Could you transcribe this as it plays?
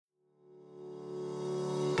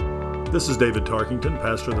This is David Tarkington,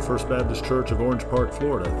 pastor of the First Baptist Church of Orange Park,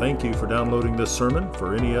 Florida. Thank you for downloading this sermon.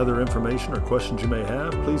 For any other information or questions you may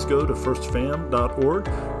have, please go to firstfam.org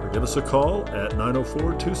or give us a call at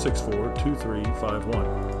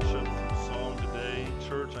 904-264-2351. Song today,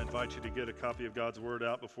 church, I invite you to get a copy of God's Word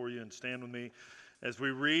out before you and stand with me as we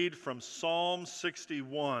read from Psalm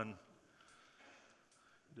 61.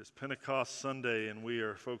 It is Pentecost Sunday, and we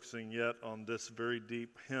are focusing yet on this very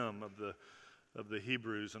deep hymn of the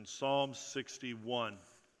Hebrews in Psalm 61.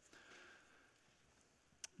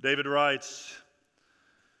 David writes,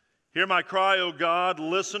 "Hear my cry, O God,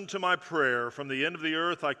 listen to my prayer. From the end of the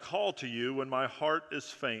earth I call to you when my heart is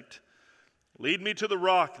faint. Lead me to the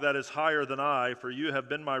rock that is higher than I, for you have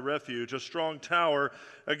been my refuge, a strong tower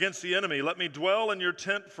against the enemy. Let me dwell in your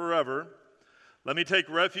tent forever. Let me take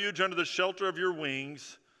refuge under the shelter of your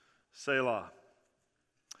wings. Selah.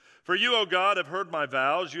 For you, O God, have heard my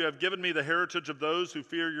vows. You have given me the heritage of those who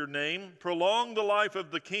fear your name. Prolong the life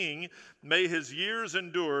of the king. May his years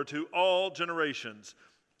endure to all generations.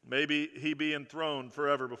 May he be enthroned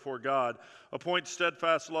forever before God. Appoint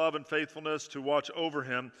steadfast love and faithfulness to watch over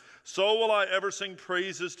him. So will I ever sing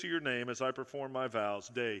praises to your name as I perform my vows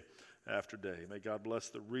day after day." May God bless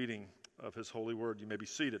the reading of his holy word. You may be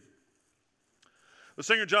seated. The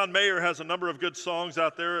singer John Mayer has a number of good songs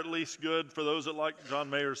out there, at least good for those that like John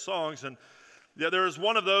Mayer's songs. And there is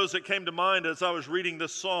one of those that came to mind as I was reading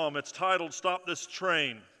this psalm. It's titled, "Stop This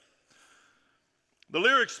Train." The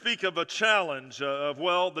lyrics speak of a challenge,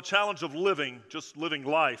 the challenge of living, just living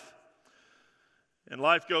life. And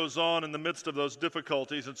life goes on in the midst of those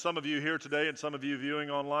difficulties. And some of you here today and some of you viewing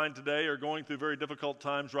online today are going through very difficult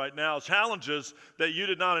times right now. Challenges that you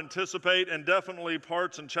did not anticipate, and definitely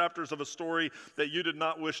parts and chapters of a story that you did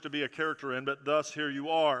not wish to be a character in, but thus here you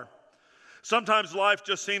are. Sometimes life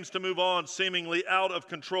just seems to move on seemingly out of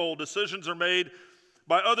control. Decisions are made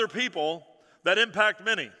by other people that impact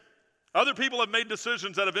many. Other people have made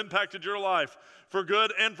decisions that have impacted your life for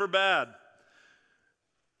good and for bad.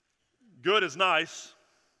 Good is nice,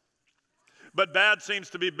 but bad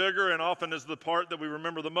seems to be bigger and often is the part that we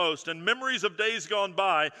remember the most. And memories of days gone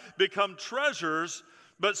by become treasures,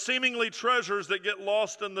 but seemingly treasures that get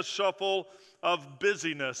lost in the shuffle of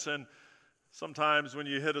busyness. And sometimes when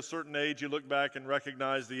you hit a certain age, you look back and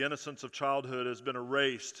recognize the innocence of childhood has been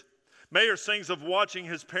erased. Mayer sings of watching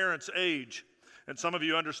his parents age, and some of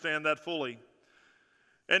you understand that fully.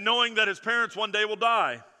 And knowing that his parents one day will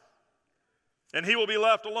die. And he will be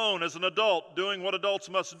left alone as an adult doing what adults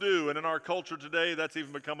must do. And in our culture today, that's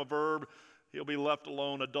even become a verb. He'll be left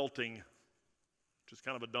alone adulting, which is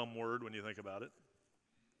kind of a dumb word when you think about it.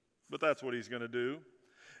 But that's what he's going to do.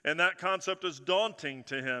 And that concept is daunting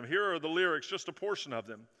to him. Here are the lyrics, just a portion of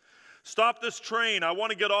them. "Stop this train. I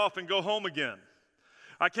want to get off and go home again.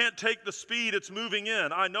 I can't take the speed it's moving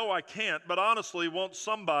in. I know I can't, but honestly, won't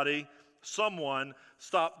someone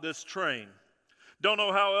stop this train? Don't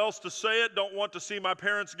know how else to say it, don't want to see my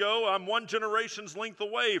parents go. I'm one generation's length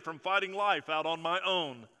away from fighting life out on my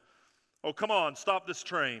own. Oh, come on, stop this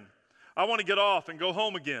train. I want to get off and go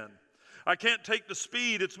home again. I can't take the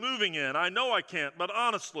speed it's moving in. I know I can't, but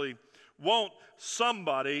honestly, won't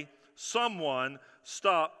someone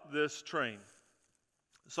stop this train?"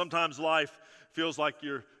 Sometimes life feels like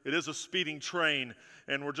it is a speeding train,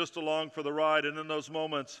 and we're just along for the ride. And in those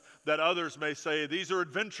moments that others may say, these are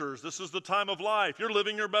adventures, this is the time of life, you're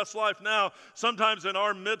living your best life now. Sometimes in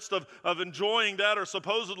our midst of enjoying that, or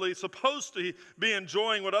supposedly supposed to be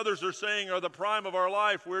enjoying what others are saying are the prime of our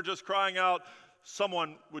life, we're just crying out,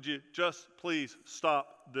 someone, would you just please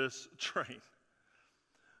stop this train?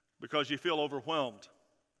 Because you feel overwhelmed.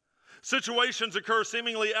 Situations occur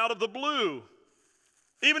seemingly out of the blue,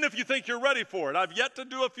 even if you think you're ready for it. I've yet to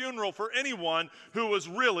do a funeral for anyone who was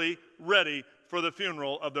really ready for the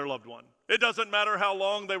funeral of their loved one. It doesn't matter how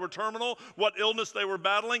long they were terminal, what illness they were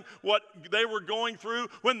battling, what they were going through.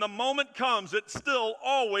 When the moment comes, it still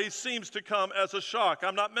always seems to come as a shock.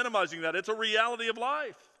 I'm not minimizing that. It's a reality of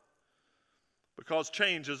life because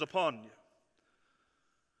change is upon you.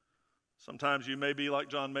 Sometimes you may be like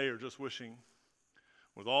John Mayer, just wishing,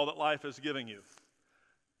 with all that life is giving you,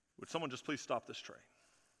 would someone just please stop this train?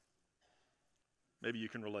 Maybe you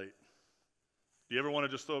can relate. Do you ever want to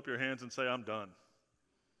just throw up your hands and say, I'm done?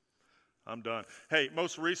 I'm done. Hey,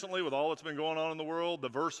 most recently, with all that's been going on in the world, the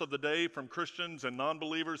verse of the day from Christians and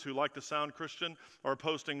non-believers who like to sound Christian are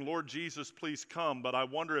posting, Lord Jesus, please come. But I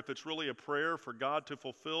wonder if it's really a prayer for God to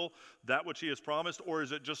fulfill that which he has promised, or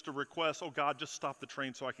is it just a request, oh God, just stop the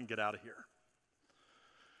train so I can get out of here?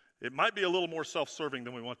 It might be a little more self-serving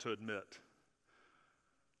than we want to admit.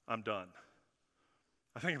 I'm done.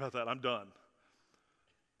 I think about that. I'm done.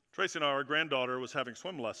 Tracy and our granddaughter was having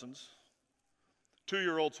swim lessons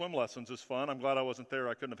 2-year-old swim lessons is fun. I'm glad I wasn't there.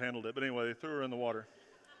 I couldn't have handled it. But anyway, they threw her in the water.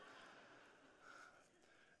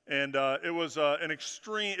 And it was an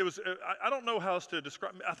extreme, I don't know how else to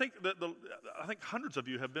describe, I think hundreds of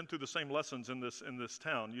you have been through the same lessons in this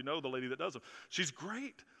town. You know the lady that does them. She's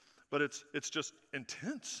great, but it's just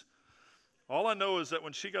intense. All I know is that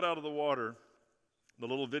when she got out of the water, the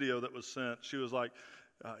little video that was sent, she was like,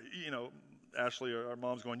 Ashley, our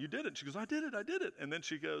mom's going, "You did it." She goes, I did it. And then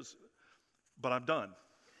she goes, "But I'm done."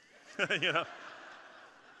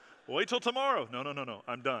 Wait till tomorrow. No,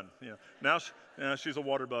 I'm done. Now she's a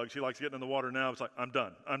water bug. She likes getting in the water now. It's like, I'm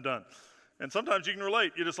done. And sometimes you can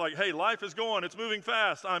relate. You're just like, hey, life is going. It's moving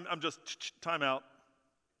fast. I'm just, time out.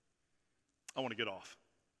 I want to get off.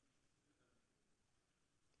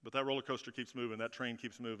 But that roller coaster keeps moving. That train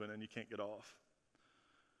keeps moving, and you can't get off.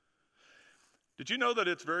 Did you know that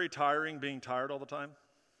it's very tiring being tired all the time?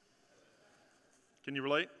 Can you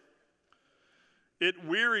relate? It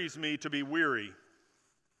wearies me to be weary.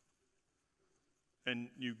 And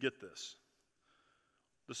you get this.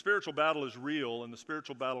 The spiritual battle is real, and the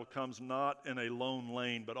spiritual battle comes not in a lone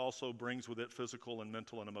lane, but also brings with it physical and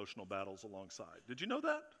mental and emotional battles alongside. Did you know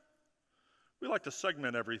that? We like to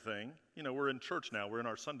segment everything. We're in church now. We're in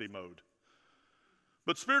our Sunday mode.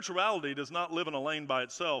 But spirituality does not live in a lane by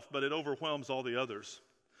itself, but it overwhelms all the others.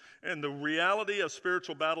 And the reality of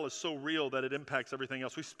spiritual battle is so real that it impacts everything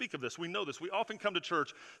else. We speak of this. We know this. We often come to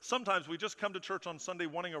church. Sometimes we just come to church on Sunday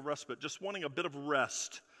wanting a respite, just wanting a bit of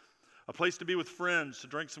rest, a place to be with friends, to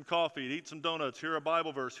drink some coffee, to eat some donuts, hear a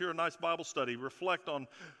Bible verse, hear a nice Bible study, reflect on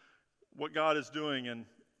what God is doing. And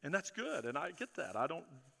that's good, and I get that. I don't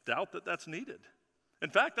doubt that that's needed. In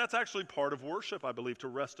fact, that's actually part of worship, I believe, to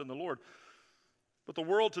rest in the Lord. But the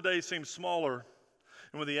world today seems smaller.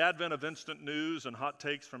 And with the advent of instant news and hot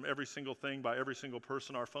takes from every single thing by every single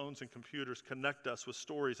person, our phones and computers connect us with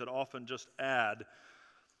stories that often just add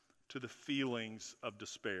to the feelings of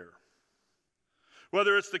despair.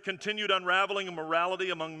 Whether it's the continued unraveling of morality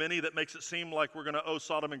among many that makes it seem like we're going to owe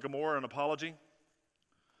Sodom and Gomorrah an apology,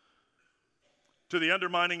 to the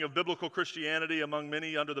undermining of biblical Christianity among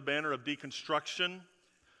many under the banner of deconstruction,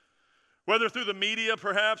 whether through the media,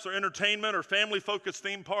 perhaps, or entertainment, or family-focused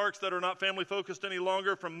theme parks that are not family-focused any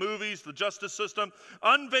longer, from movies, the justice system,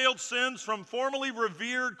 unveiled sins from formerly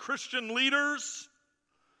revered Christian leaders,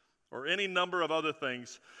 or any number of other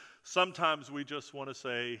things, sometimes we just want to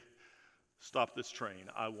say, stop this train.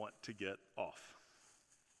 I want to get off.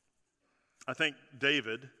 I think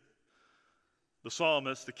David, the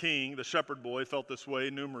psalmist, the king, the shepherd boy, felt this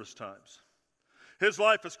way numerous times. His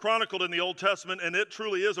life is chronicled in the Old Testament, and it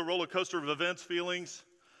truly is a roller coaster of events, feelings,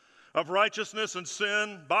 of righteousness and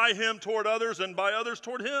sin, by him toward others, and by others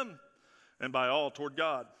toward him, and by all toward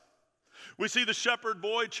God. We see the shepherd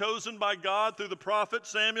boy chosen by God through the prophet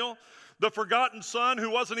Samuel, the forgotten son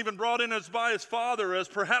who wasn't even brought in as by his father as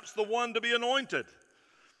perhaps the one to be anointed.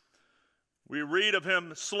 We read of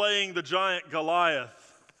him slaying the giant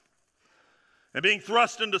Goliath and being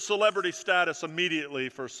thrust into celebrity status immediately,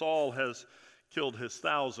 for Saul has killed his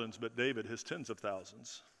thousands, but David his tens of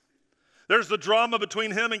thousands. There's the drama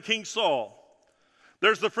between him and King Saul.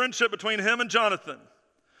 There's the friendship between him and Jonathan.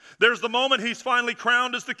 There's the moment he's finally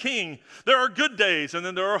crowned as the king. There are good days, and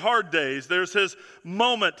then there are hard days. There's his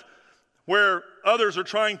moment where others are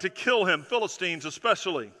trying to kill him, Philistines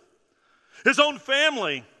especially. His own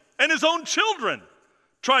family and his own children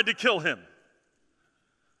tried to kill him.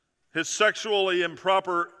 His sexually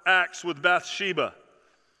improper acts with Bathsheba,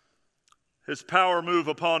 his power move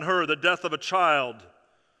upon her, the death of a child,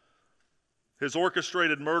 his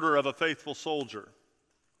orchestrated murder of a faithful soldier.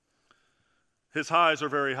 His highs are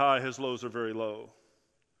very high, his lows are very low.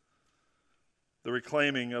 The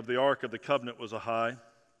reclaiming of the Ark of the Covenant was a high.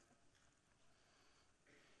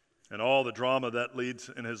 And all the drama that leads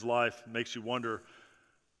in his life makes you wonder,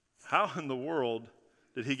 how in the world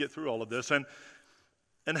did he get through all of this?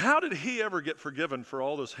 And how did he ever get forgiven for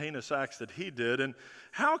all those heinous acts that he did? And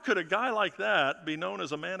how could a guy like that be known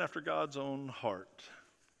as a man after God's own heart?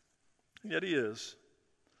 Yet he is.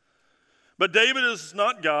 But David is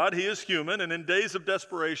not God, he is human, and in days of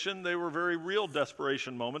desperation, they were very real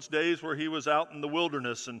desperation moments, days where he was out in the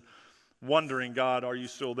wilderness and wondering, God, are you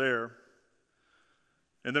still there?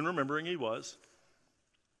 And then remembering he was.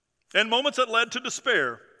 And moments that led to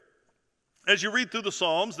despair. As you read through the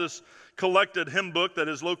Psalms, this collected hymn book that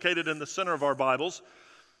is located in the center of our Bibles,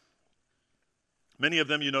 many of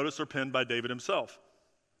them, you notice, are penned by David himself.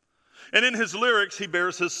 And in his lyrics, he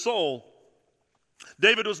bears his soul.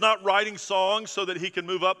 David was not writing songs so that he can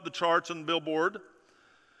move up the charts and Billboard.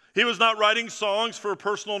 He was not writing songs for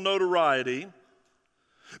personal notoriety.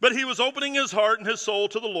 But he was opening his heart and his soul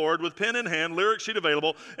to the Lord with pen in hand, lyric sheet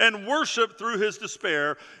available, and worship through his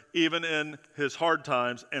despair, even in his hard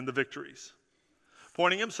times and the victories,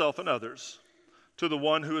 pointing himself and others to the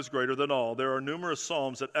one who is greater than all. There are numerous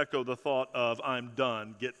psalms that echo the thought of, I'm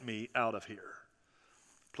done, get me out of here.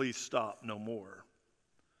 Please stop, no more.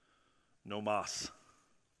 No mas.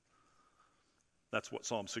 That's what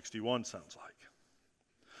Psalm 61 sounds like.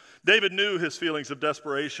 David knew his feelings of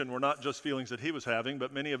desperation were not just feelings that he was having,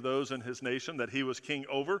 but many of those in his nation that he was king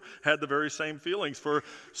over had the very same feelings. For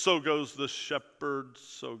so goes the shepherd,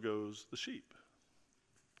 so goes the sheep.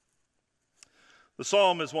 The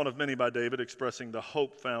psalm is one of many by David expressing the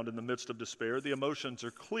hope found in the midst of despair. The emotions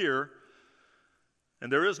are clear,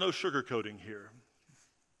 and there is no sugarcoating here.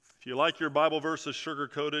 If you like your Bible verses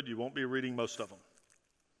sugar-coated, you won't be reading most of them.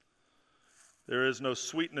 There is no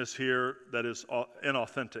sweetness here that is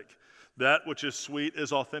inauthentic. That which is sweet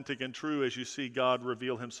is authentic and true as you see God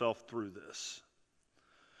reveal himself through this.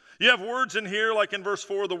 You have words in here, like in verse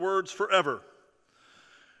 4, the words forever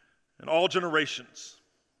and all generations.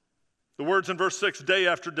 The words in verse 6, day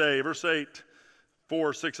after day. Verse 8,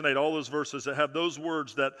 4, 6, and 8, all those verses that have those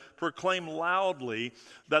words that proclaim loudly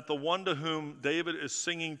that the one to whom David is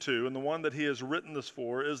singing to and the one that he has written this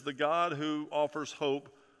for is the God who offers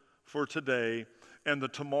hope for today and the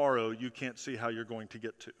tomorrow you can't see how you're going to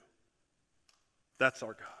get to. That's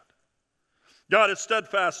our God. God is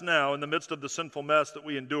steadfast now in the midst of the sinful mess that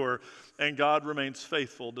we endure, and God remains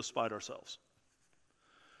faithful despite ourselves.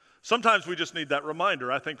 Sometimes we just need that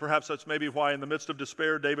reminder. I think perhaps that's maybe why in the midst of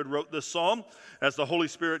despair David wrote this psalm, as the Holy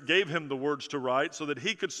Spirit gave him the words to write so that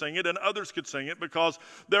he could sing it and others could sing it, because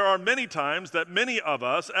there are many times that many of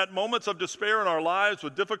us at moments of despair in our lives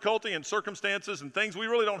with difficulty and circumstances and things we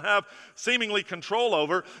really don't have seemingly control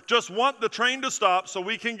over, just want the train to stop so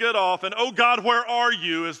we can get off, and oh God, where are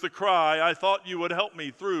you is the cry. I thought you would help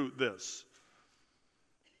me through this.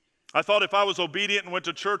 I thought if I was obedient and went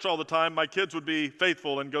to church all the time, my kids would be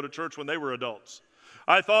faithful and go to church when they were adults.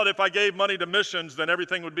 I thought if I gave money to missions, then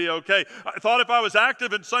everything would be okay. I thought if I was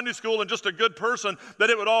active in Sunday school and just a good person, that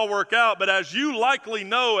it would all work out. But as you likely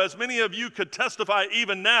know, as many of you could testify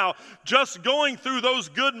even now, just going through those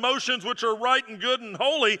good motions which are right and good and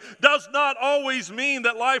holy does not always mean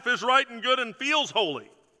that life is right and good and feels holy.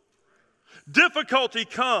 Difficulty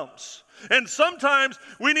comes. And sometimes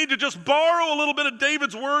we need to just borrow a little bit of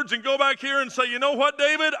David's words and go back here and say, you know what,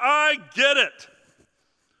 David? I get it.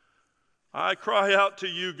 I cry out to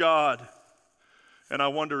you, God, and I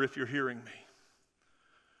wonder if you're hearing me.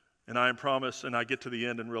 And I promise, and I get to the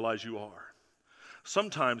end and realize you are.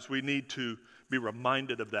 Sometimes we need to be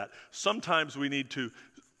reminded of that. Sometimes we need to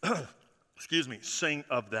sing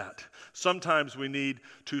of that. Sometimes we need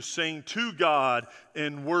to sing to God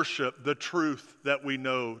in worship the truth that we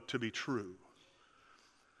know to be true.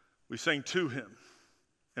 We sing to him,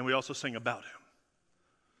 and we also sing about him.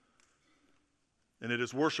 And it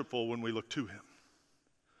is worshipful when we look to him.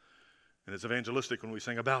 And it's evangelistic when we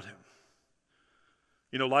sing about him.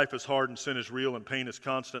 You know, life is hard and sin is real and pain is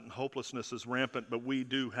constant and hopelessness is rampant, but we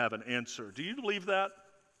do have an answer. Do you believe that?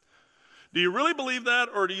 Do you really believe that,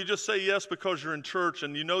 or do you just say yes because you're in church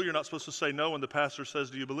and you know you're not supposed to say no when the pastor says,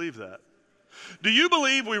 do you believe that? Do you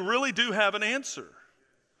believe we really do have an answer?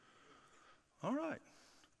 All right.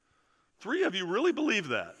 3 of you really believe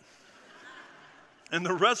that. And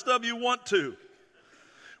the rest of you want to.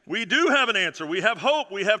 We do have an answer. We have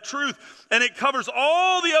hope. We have truth. And it covers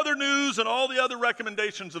all the other news and all the other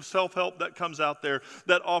recommendations of self-help that comes out there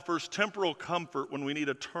that offers temporal comfort when we need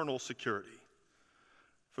eternal security.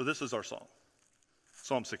 For this is our song,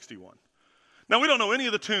 Psalm 61. Now, we don't know any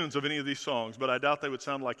of the tunes of any of these songs, but I doubt they would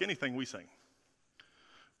sound like anything we sing.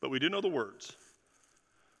 But we do know the words.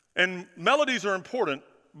 And melodies are important,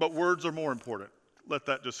 but words are more important. Let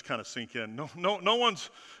that just kind of sink in. No one's,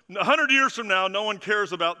 100 years from now, no one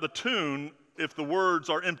cares about the tune if the words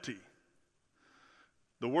are empty.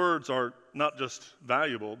 The words are not just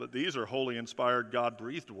valuable, but these are holy, inspired,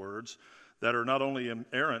 God-breathed words that are not only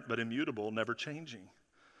inerrant, but immutable, never changing.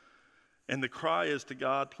 And the cry is to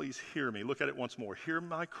God, please hear me. Look at it once more. Hear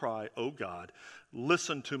my cry, O God.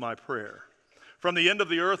 Listen to my prayer. From the end of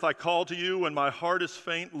the earth I call to you when my heart is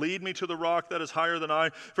faint. Lead me to the rock that is higher than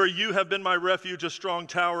I. For you have been my refuge, a strong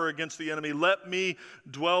tower against the enemy. Let me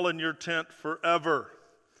dwell in your tent forever.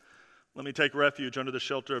 Let me take refuge under the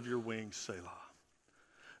shelter of your wings, Selah.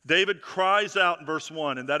 David cries out in verse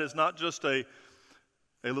 1, and that is not just a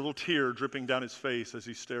little tear dripping down his face as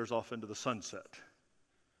he stares off into the sunset.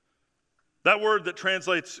 That word that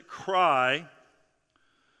translates cry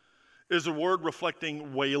is a word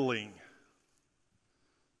reflecting wailing.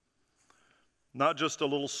 Not just a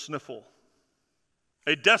little sniffle,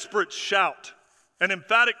 a desperate shout, an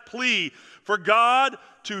emphatic plea for God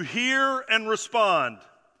to hear and respond.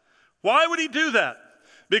 Why would he do that?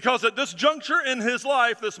 Because at this juncture in his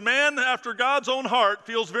life, this man after God's own heart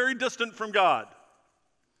feels very distant from God.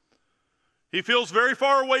 He feels very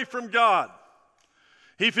far away from God.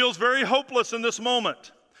 He feels very hopeless in this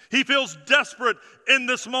moment. He feels desperate in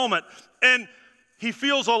this moment. And he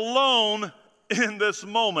feels alone in this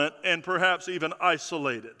moment and perhaps even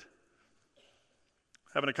isolated.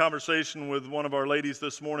 Having a conversation with one of our ladies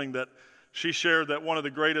this morning that she shared that one of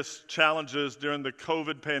the greatest challenges during the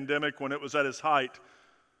COVID pandemic when it was at its height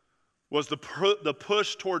was the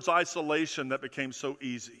push towards isolation that became so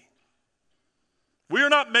easy. We are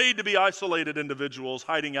not made to be isolated individuals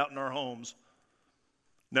hiding out in our homes,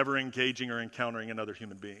 never engaging or encountering another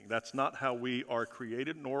human being. That's not how we are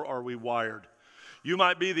created, nor are we wired. You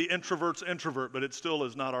might be the introvert's introvert, but it still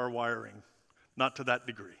is not our wiring, not to that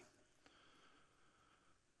degree.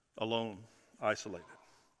 Alone, isolated.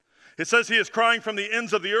 It says he is crying from the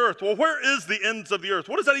ends of the earth. Well, where is the ends of the earth?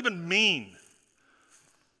 What does that even mean?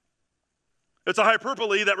 It's a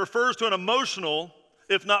hyperbole that refers to an emotional,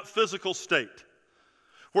 if not physical state,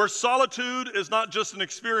 where solitude is not just an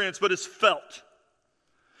experience, but is felt.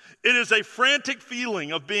 It is a frantic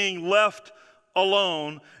feeling of being left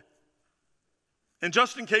alone. And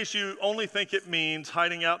just in case you only think it means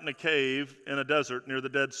hiding out in a cave in a desert near the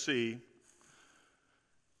Dead Sea,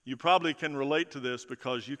 you probably can relate to this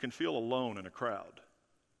because you can feel alone in a crowd.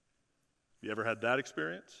 You ever had that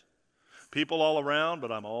experience? People all around,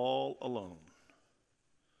 but I'm all alone.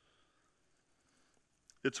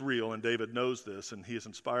 It's real, and David knows this, and he is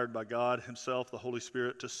inspired by God himself, the Holy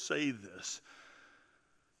Spirit, to say this.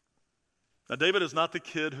 Now, David is not the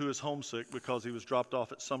kid who is homesick because he was dropped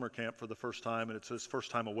off at summer camp for the first time, and it's his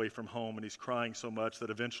first time away from home, and he's crying so much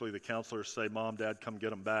that eventually the counselors say, "Mom, Dad, come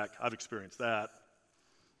get him back." I've experienced that.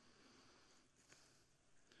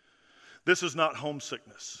 This is not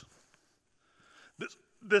homesickness.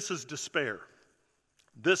 This is despair.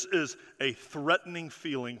 This is a threatening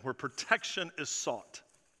feeling where protection is sought.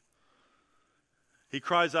 He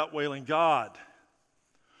cries out wailing, "God,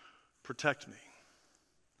 protect me.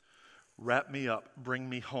 Wrap me up, bring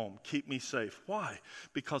me home, keep me safe." Why?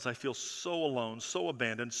 Because I feel so alone, so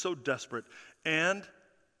abandoned, so desperate. And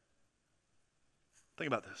think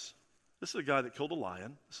about this. This is a guy that killed a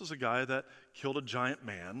lion. This is a guy that killed a giant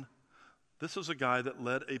man. This is a guy that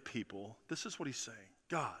led a people. This is what he's saying.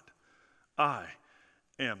 God, I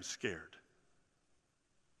am scared.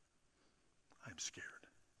 I'm scared.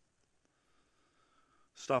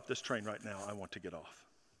 Stop this train right now. I want to get off.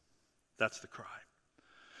 That's the cry.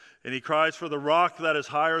 And he cries for the rock that is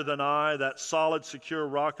higher than I, that solid, secure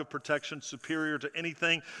rock of protection superior to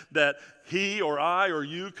anything that he or I or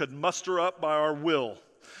you could muster up by our will.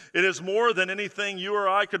 It is more than anything you or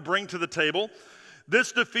I could bring to the table.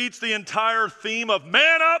 This defeats the entire theme of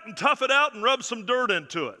man up and tough it out and rub some dirt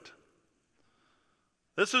into it.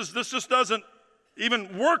 This just doesn't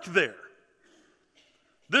even work there.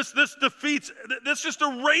 This just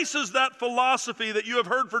erases that philosophy that you have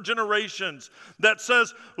heard for generations that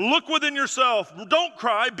says, look within yourself, don't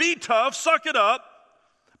cry, be tough, suck it up,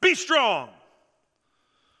 be strong.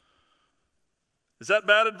 Is that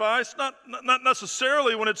bad advice? Not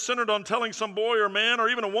necessarily when it's centered on telling some boy or man or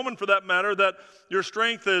even a woman for that matter that your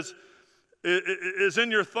strength is in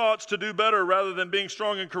your thoughts to do better rather than being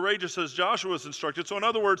strong and courageous as Joshua is instructed. So in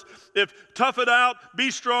other words, if tough it out,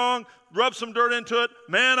 be strong, rub some dirt into it,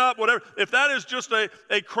 man up, whatever, if that is just a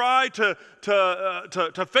cry to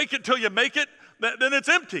fake it till you make it, then it's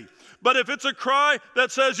empty. But if it's a cry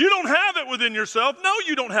that says you don't have it within yourself, no,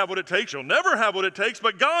 you don't have what it takes. You'll never have what it takes,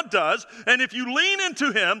 but God does. And if you lean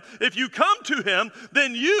into him, if you come to him,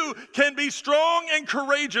 then you can be strong and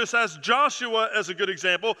courageous, as Joshua as a good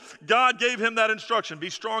example. God gave him that instruction. Be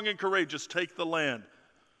strong and courageous. Take the land.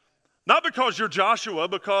 Not because you're Joshua,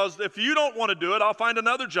 because if you don't want to do it, I'll find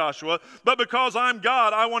another Joshua. But because I'm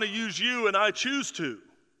God, I want to use you and I choose to.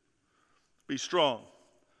 Be strong,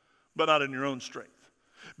 but not in your own strength.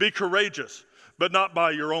 Be courageous, but not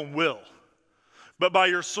by your own will, but by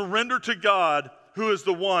your surrender to God, who is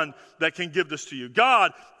the one that can give this to you.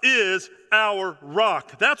 God is our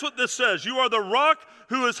rock. That's what this says. You are the rock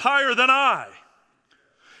who is higher than I.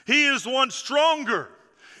 He is one stronger.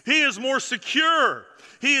 He is more secure.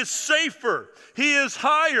 He is safer. He is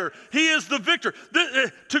higher. He is the victor.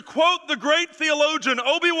 To quote the great theologian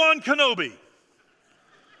Obi-Wan Kenobi,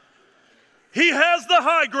 he has the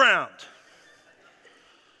high ground.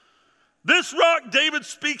 This rock David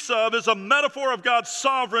speaks of is a metaphor of God's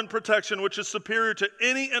sovereign protection, which is superior to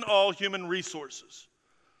any and all human resources.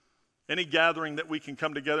 any gathering that we can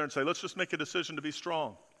come together and say, let's just make a decision to be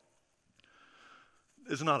strong,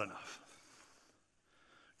 is not enough.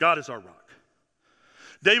 God is our rock.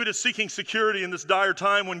 David is seeking security in this dire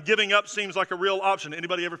time when giving up seems like a real option.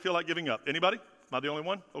 Anybody ever feel like giving up? Anybody? Am I the only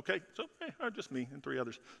one? Okay, so just me and 3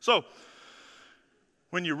 others. So,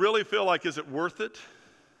 when you really feel like, is it worth it?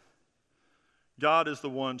 God is the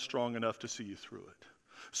one strong enough to see you through it.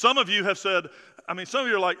 Some of you have said, some of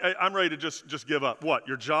you are like, hey, I'm ready to just give up. What?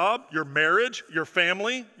 Your job, your marriage, your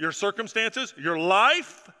family, your circumstances, your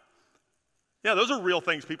life? Yeah, those are real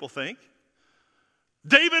things people think.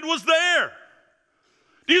 David was there.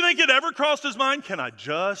 Do you think it ever crossed his mind? Can I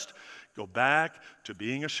just go back to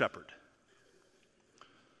being a shepherd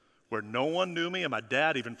where no one knew me and my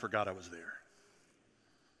dad even forgot I was there?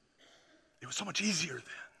 It was so much easier then.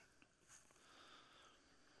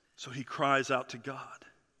 So he cries out to God,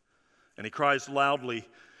 and he cries loudly,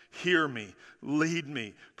 hear me, lead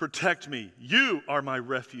me, protect me. You are my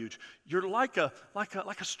refuge. You're like a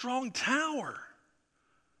strong tower,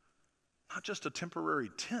 not just a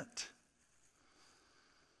temporary tent.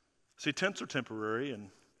 See, tents are temporary and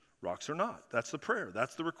rocks are not. That's the prayer.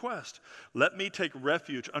 That's the request. Let me take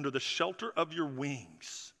refuge under the shelter of your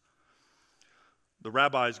wings. The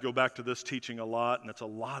rabbis go back to this teaching a lot, and it's a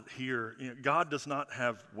lot here. God does not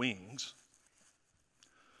have wings.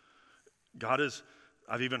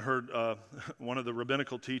 I've even heard one of the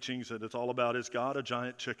rabbinical teachings that it's all about, is God a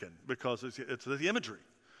giant chicken? Because it's the imagery.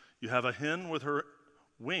 You have a hen with her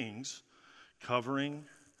wings covering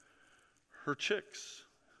her chicks.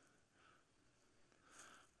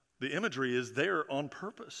 The imagery is there on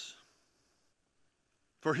purpose.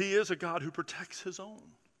 For he is a God who protects his own.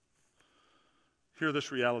 Hear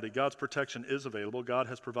this reality. God's protection is available. God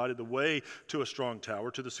has provided the way to a strong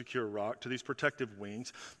tower, to the secure rock, to these protective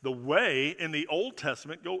wings. The way in the Old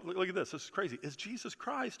Testament, look at this is crazy, is Jesus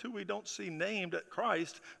Christ, who we don't see named at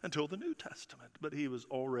Christ until the New Testament, but he was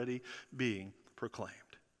already being proclaimed.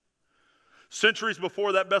 Centuries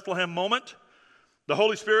before that Bethlehem moment, the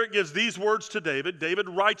Holy Spirit gives these words to David. David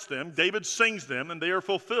writes them, David sings them, and they are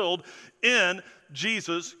fulfilled in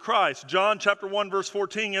Jesus Christ. John chapter 1, verse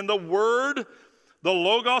 14, and the Word, the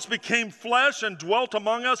Logos, became flesh and dwelt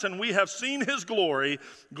among us, and we have seen his glory,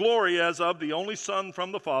 glory as of the only Son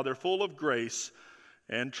from the Father, full of grace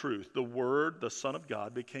and truth. The Word, the Son of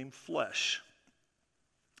God, became flesh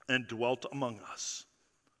and dwelt among us.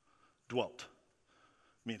 Dwelt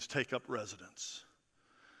means take up residence.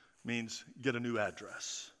 Means get a new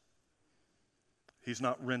address. He's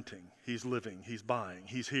not renting, he's living, he's buying,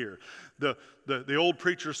 he's here. The old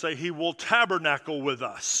preachers say he will tabernacle with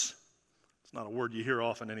us. It's not a word you hear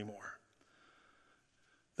often anymore.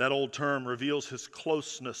 That old term reveals his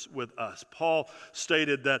closeness with us. Paul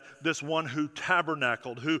stated that this one who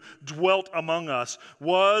tabernacled, who dwelt among us,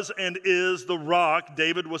 was and is the rock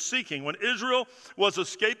David was seeking. When Israel was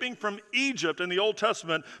escaping from Egypt in the Old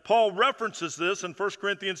Testament, Paul references this in 1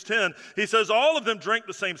 Corinthians 10. He says all of them drank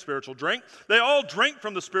the same spiritual drink. They all drank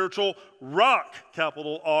from the spiritual rock,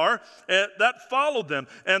 capital R, that followed them.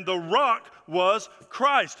 And the rock was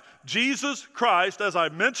Christ. Jesus Christ, as I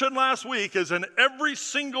mentioned last week, is in every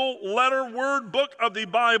single letter, word, book of the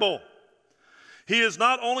Bible. He is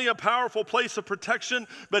not only a powerful place of protection,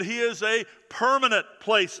 but he is a permanent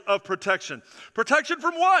place of protection. Protection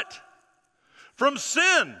from what? From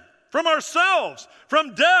sin, from ourselves,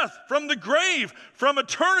 from death, from the grave, from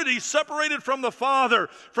eternity separated from the Father,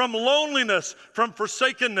 from loneliness, from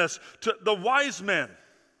forsakenness. To the wise men.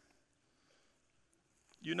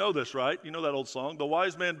 You know this, right? You know that old song. The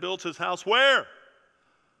wise man builds his house where?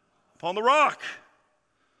 Upon the rock.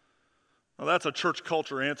 Well, that's a church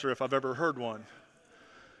culture answer if I've ever heard one.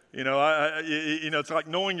 It's like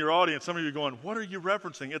knowing your audience. Some of you are going, what are you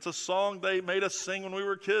referencing? It's a song they made us sing when we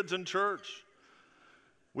were kids in church.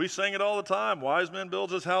 We sang it all the time. Wise man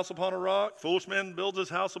builds his house upon a rock. Foolish man builds his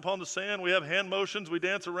house upon the sand. We have hand motions. We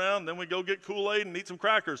dance around. Then we go get Kool-Aid and eat some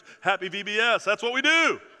crackers. Happy VBS. That's what we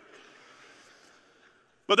do.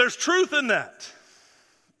 But there's truth in that.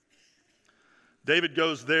 David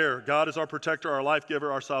goes there. God is our protector, our life giver,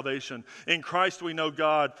 our salvation. In Christ we know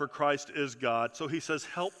God, for Christ is God. So he says,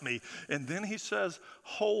 help me. And then he says,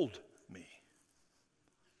 hold me.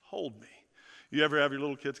 Hold me. You ever have your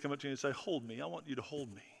little kids come up to you and say, hold me. I want you to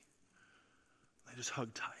hold me. They just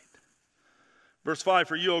hug tight. Verse 5,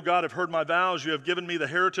 for you, O God, have heard my vows. You have given me the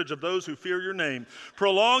heritage of those who fear your name.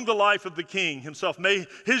 Prolong the life of the king himself. May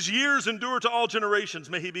his years endure to all generations.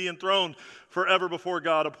 May he be enthroned forever before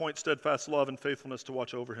God. Appoint steadfast love and faithfulness to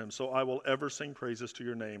watch over him. So I will ever sing praises to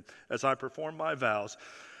your name as I perform my vows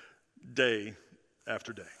day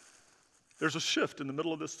after day. There's a shift in the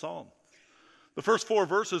middle of this psalm. The first 4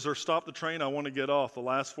 verses are stop the train, I want to get off. The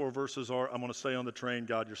last 4 verses are I'm going to stay on the train,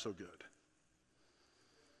 God, you're so good.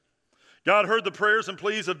 God heard the prayers and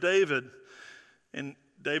pleas of David, and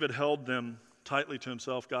David held them tightly to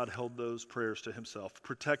himself. God held those prayers to himself,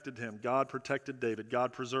 protected him. God protected David.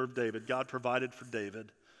 God preserved David. God provided for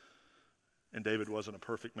David. And David wasn't a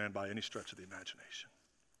perfect man by any stretch of the imagination.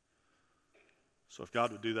 So if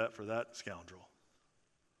God would do that for that scoundrel,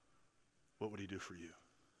 what would he do for you?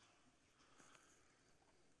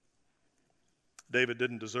 David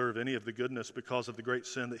didn't deserve any of the goodness because of the great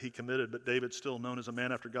sin that he committed, but David, still known as a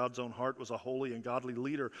man after God's own heart, was a holy and godly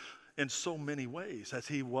leader in so many ways, as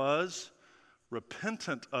he was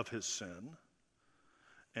repentant of his sin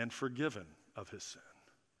and forgiven of his sin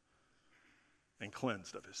and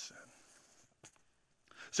cleansed of his sin.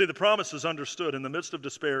 See, the promise is understood. In the midst of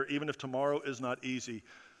despair, even if tomorrow is not easy,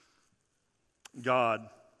 God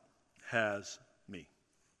has me.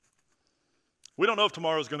 We don't know if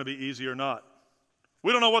tomorrow is going to be easy or not.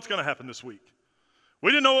 We don't know what's going to happen this week. We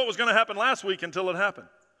didn't know what was going to happen last week until it happened.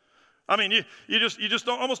 I mean, you just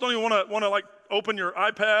almost don't even want to like open your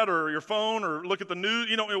iPad or your phone or look at the news.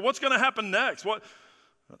 You know, what's going to happen next? What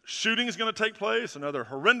shooting is going to take place? Another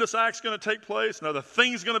horrendous act's going to take place? Another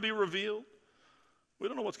thing's going to be revealed? We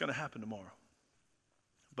don't know what's going to happen tomorrow.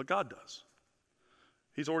 But God does.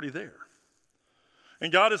 He's already there.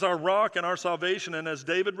 And God is our rock and our salvation. And as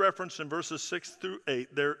David referenced in verses 6 through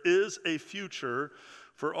 8, there is a future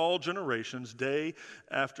for all generations, day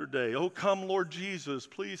after day. Oh, come, Lord Jesus,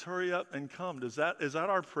 please hurry up and come. Is that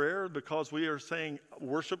our prayer? Because we are saying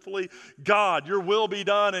worshipfully, God, your will be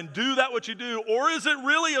done, and do that what you do. Or is it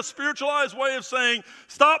really a spiritualized way of saying,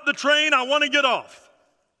 stop the train, I want to get off?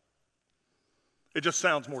 It just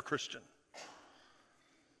sounds more Christian.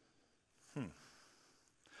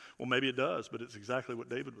 Well, maybe it does, but it's exactly what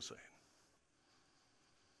David was saying.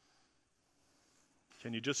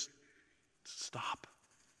 Can you just stop?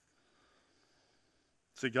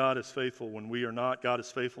 See, God is faithful when we are not. God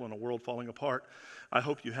is faithful in a world falling apart. I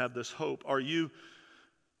hope you have this hope. Do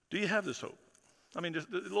you have this hope? I mean, just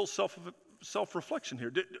a little self-reflection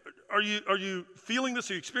here. Are you feeling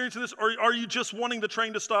this? Are you experiencing this? Or are you just wanting the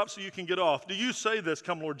train to stop so you can get off? Do you say this,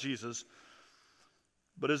 come Lord Jesus?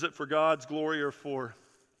 But is it for God's glory or for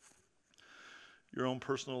your own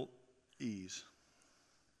personal ease?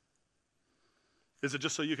 Is it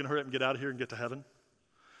just so you can hurry up and get out of here and get to heaven?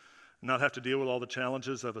 Not have to deal with all the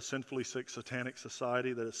challenges of a sinfully sick, satanic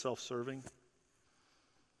society that is self-serving?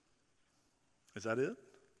 Is that it?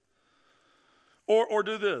 Or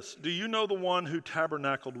do this. Do you know the one who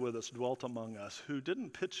tabernacled with us, dwelt among us, who didn't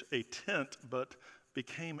pitch a tent but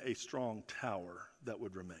became a strong tower that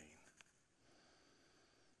would remain?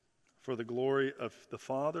 For the glory of the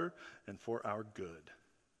Father and for our good.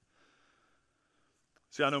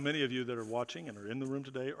 See, I know many of you that are watching and are in the room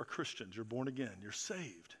today are Christians. You're born again. You're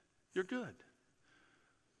saved. You're good.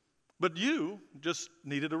 But you just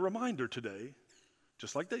needed a reminder today,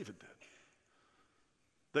 just like David did,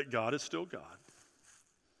 that God is still God.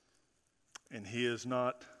 And he is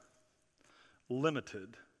not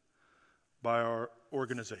limited by our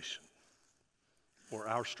organization or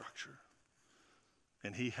our structure.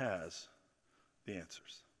 And he has the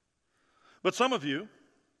answers. But some of you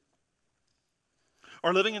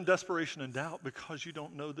are living in desperation and doubt because you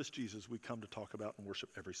don't know this Jesus we come to talk about and worship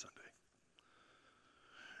every Sunday.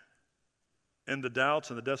 And the doubts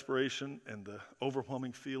and the desperation and the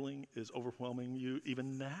overwhelming feeling is overwhelming you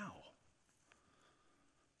even now.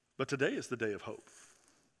 But today is the day of hope.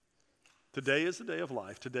 Today is the day of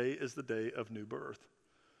life. Today is the day of new birth.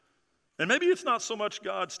 And maybe it's not so much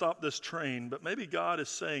God stop this train, but maybe God is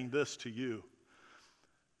saying this to you.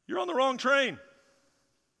 You're on the wrong train.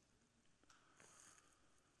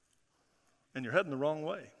 And you're heading the wrong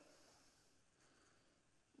way.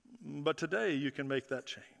 But today you can make that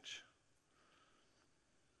change.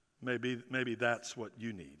 Maybe that's what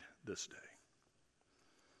you need this day.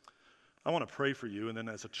 I want to pray for you, and then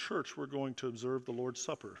as a church, we're going to observe the Lord's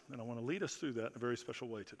Supper. And I want to lead us through that in a very special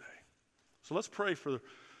way today. So let's pray for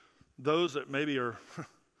those that maybe are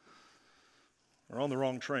on the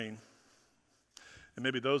wrong train, and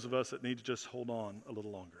maybe those of us that need to just hold on a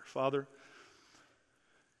little longer. Father,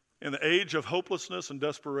 in the age of hopelessness and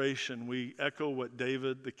desperation, we echo what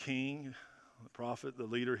David, the king, the prophet, the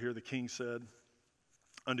leader here, the king said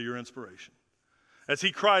under your inspiration. As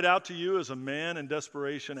he cried out to you as a man in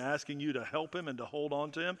desperation, asking you to help him and to hold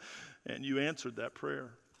on to him, and you answered that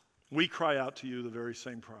prayer. We cry out to you the very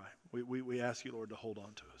same cry. We ask you, Lord, to hold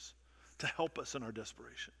on to us, to help us in our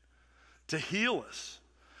desperation, to heal us,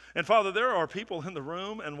 And Father, there are people in the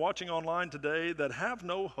room and watching online today that have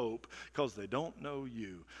no hope because they don't know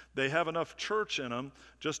you. They have enough church in them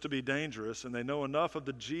just to be dangerous, and they know enough of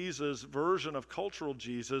the Jesus version of cultural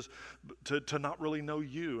Jesus to not really know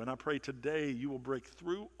you. And I pray today you will break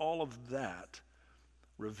through all of that.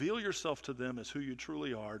 Reveal yourself to them as who you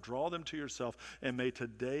truly are. Draw them to yourself, and may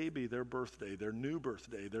today be their birthday, their new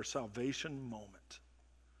birthday, their salvation moment.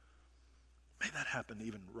 May that happen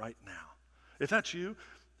even right now. If that's you,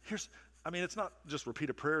 it's not just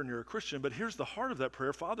repeat a prayer and you're a Christian, but here's the heart of that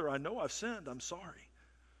prayer. Father, I know I've sinned. I'm sorry.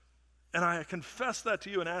 And I confess that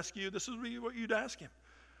to you and ask you, this is what you'd ask him.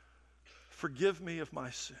 Forgive me of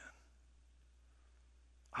my sin.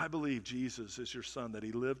 I believe Jesus is your son, that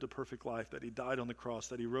he lived a perfect life, that he died on the cross,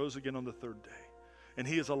 that he rose again on the third day. And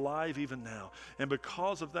he is alive even now. And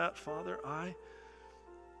because of that, Father, I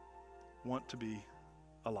want to be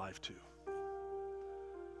alive too.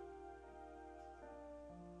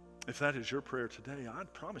 If that is your prayer today, I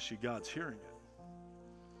promise you God's hearing it.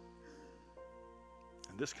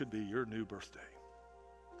 And this could be your new birthday.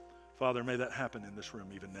 Father, may that happen in this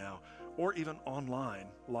room even now, or even online,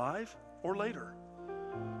 live or later.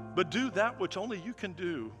 But do that which only you can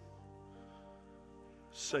do.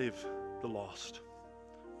 Save the lost.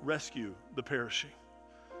 Rescue the perishing.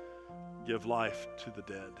 Give life to the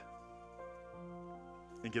dead.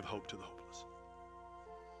 And give hope to the hopeless.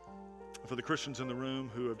 For the Christians in the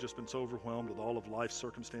room who have just been so overwhelmed with all of life's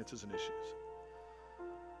circumstances and issues,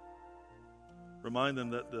 remind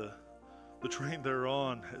them that the train they're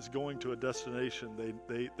on is going to a destination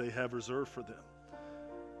they have reserved for them,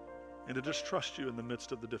 and to just trust you in the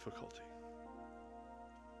midst of the difficulty.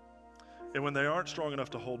 And when they aren't strong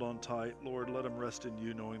enough to hold on tight, Lord, let them rest in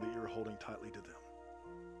you, knowing that you're holding tightly to them.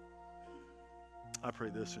 I pray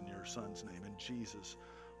this in your Son's name, in Jesus'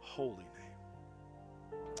 holy name.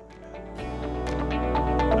 Amen.